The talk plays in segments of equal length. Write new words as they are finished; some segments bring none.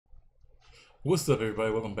What's up,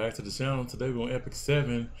 everybody? Welcome back to the channel. Today we're on Epic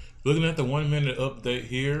 7, looking at the 1 minute update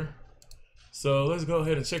here. So let's go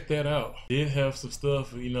ahead and check that out. Did have some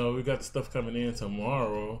stuff, we got the stuff coming in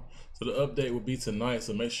tomorrow. So the update will be tonight,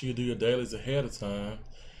 so make sure you do your dailies ahead of time.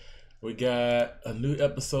 We got a new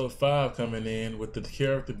episode 5 coming in with the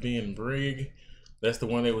character being Breig. That's the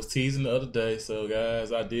one that was teasing the other day. So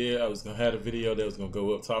guys, I was gonna have a video that was gonna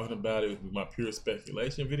go up talking about it. It was my pure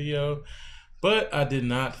speculation video. But I did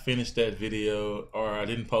not finish that video, or I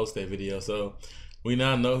didn't post that video, so we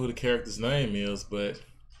now know who the character's name is. But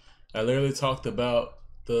I literally talked about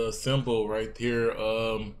the symbol right here,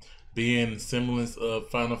 being semblance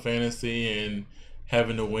of Final Fantasy and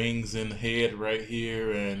having the wings in the head right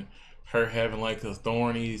here, and her having like a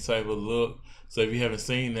thorny type of look. So if you haven't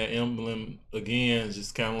seen that emblem again,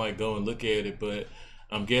 just kind of like go and look at it. But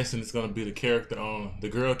I'm guessing it's gonna be the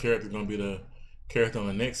girl character is gonna be the character on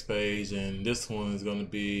the next page, and this one is going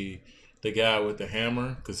to be the guy with the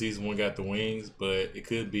hammer because he's the one got the wings. But it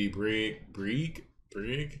could be breig.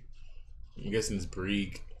 I'm guessing it's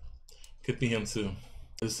breig. Could be him too.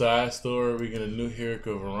 The side story, we get a new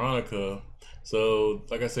character, Veronica. So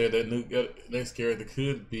like I said, that next character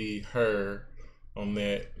could be her on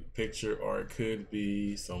that picture, or it could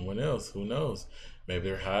be someone else. Who knows? Maybe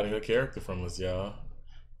they're hiding a character from us, y'all.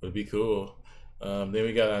 Would be cool. Then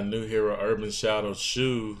we got our new hero, Urban Shadow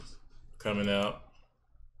shoe, coming out,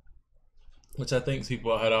 which I think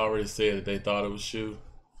people had already said that they thought it was shoe.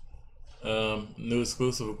 New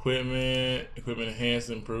exclusive equipment enhanced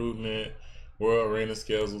improvement, world arena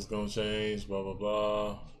scales was gonna change, blah blah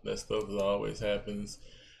blah. That stuff always happens.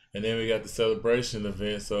 And then we got the celebration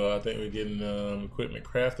event. So I think we're getting equipment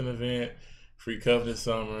crafting event, free Covenant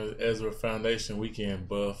Summer, Ezra Foundation weekend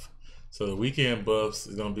buff. So the weekend buffs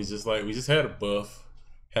is gonna be just like we just had a buff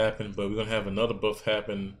happen, but we're gonna have another buff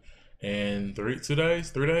happen in 3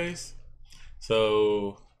 days.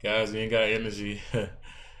 So guys, we ain't got energy.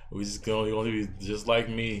 We just gonna be just like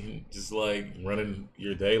me, just like running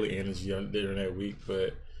your daily energy during that week.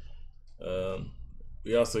 But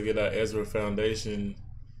we also get our Ezra Foundation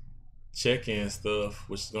check-in stuff,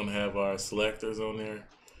 which is gonna have our selectors on there.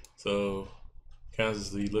 So kind of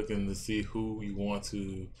just be looking to see who you want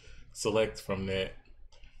to select from that.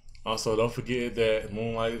 Also, don't forget that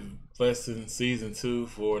Moonlight Lesson Season 2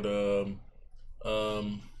 for the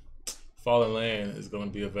Fallen Land is going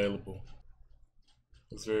to be available.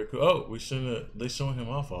 Looks very cool. Oh, they showing him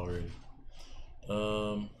off already.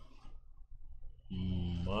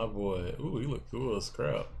 My boy. Ooh, he look cool as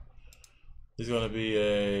crap. He's going to be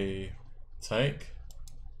a tank.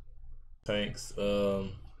 Tank's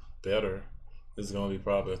better. This is going to be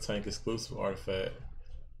probably a tank exclusive artifact.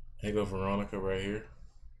 Here go Veronica right here.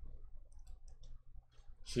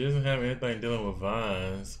 She doesn't have anything dealing with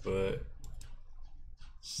vines, but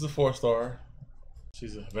she's a 4-star.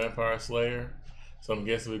 She's a vampire slayer. So I'm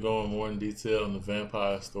guessing we're going more in detail on the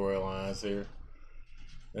vampire storylines here.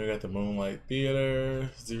 Then we got the Moonlight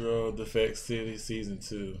Theater, Zero Defect City Season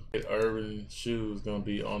 2. Urban Shoes gonna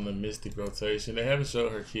be on the Mystic rotation. They haven't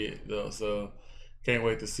showed her kit though, so can't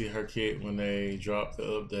wait to see her kit when they drop the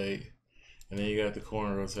update. And then you got the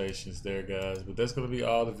corner rotations there, guys. But that's going to be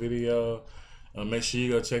all the video. Make sure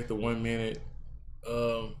you go check the 1 minute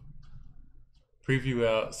preview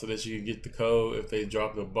out so that you can get the code if they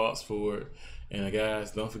drop the box for it. And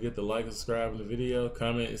guys, don't forget to like and subscribe in the video.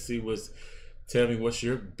 Comment and tell me what's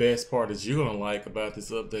your best part that you're going to like about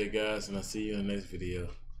this update, guys. And I'll see you in the next video.